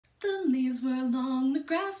leaves were long, the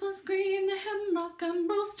grass was green, the hemlock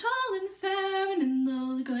umbels tall and fair, and in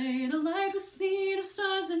the glade a light was seen of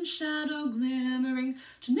stars and shadow glimmering.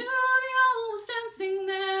 Genevieve was dancing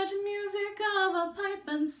there to music of a pipe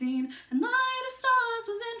unseen, and light of stars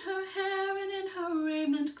was in her hair and in her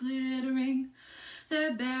raiment glittering.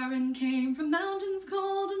 There Beren came from mountains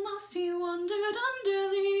cold, and lost he wandered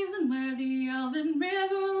under leaves, and where the elven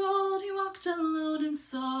river rolled he walked alone and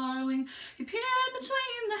sorrowing. He peered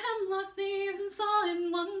between the hemlock leaves and saw in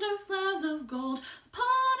wonder flowers of gold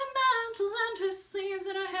upon her mantle and her sleeves,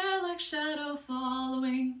 and her hair like shadow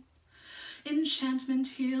following. Enchantment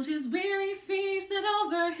healed his weary feet that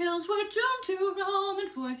over hills were doomed to roam, and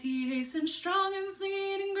forth he hastened strong and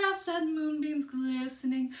fleet and grasped at moonbeams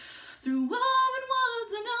glistening. Through woven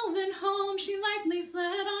woods and elven homes she lightly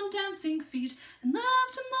fled on dancing feet, and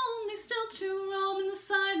left him lonely still to roam in the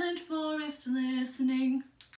silent forest listening.